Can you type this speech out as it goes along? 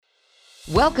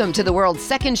Welcome to the world's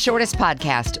second shortest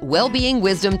podcast, Wellbeing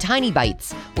Wisdom Tiny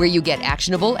Bites, where you get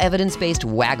actionable, evidence-based,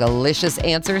 wagalicious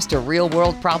answers to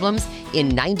real-world problems in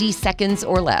 90 seconds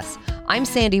or less. I'm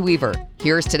Sandy Weaver.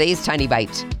 Here's today's Tiny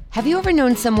Bite. Have you ever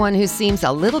known someone who seems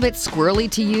a little bit squirrely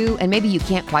to you and maybe you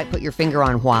can't quite put your finger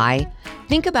on why?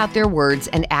 Think about their words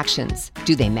and actions.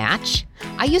 Do they match?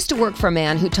 I used to work for a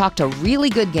man who talked a really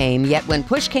good game, yet when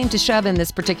push came to shove in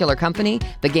this particular company,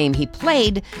 the game he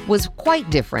played was quite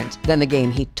different than the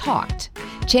game he talked.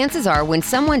 Chances are when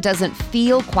someone doesn't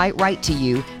feel quite right to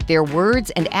you, their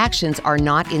words and actions are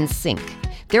not in sync.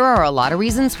 There are a lot of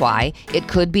reasons why. It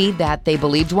could be that they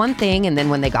believed one thing and then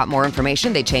when they got more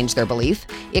information, they changed their belief.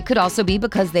 It could also be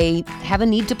because they have a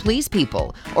need to please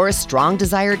people or a strong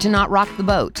desire to not rock the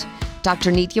boat.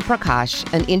 Dr. Nitya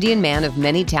Prakash, an Indian man of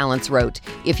many talents, wrote,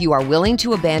 "If you are willing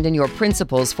to abandon your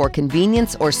principles for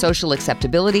convenience or social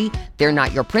acceptability, they're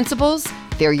not your principles,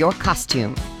 they're your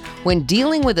costume." When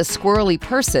dealing with a squirrely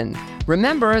person,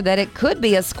 remember that it could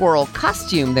be a squirrel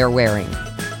costume they're wearing.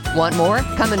 Want more?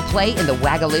 Come and play in the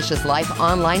Wagalicious Life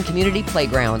online community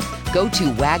playground. Go to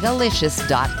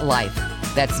wagalicious.life.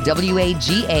 That's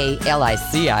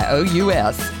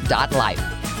WAGALICIOUS.life.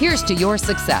 Here's to your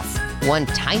success, one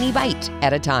tiny bite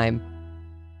at a time.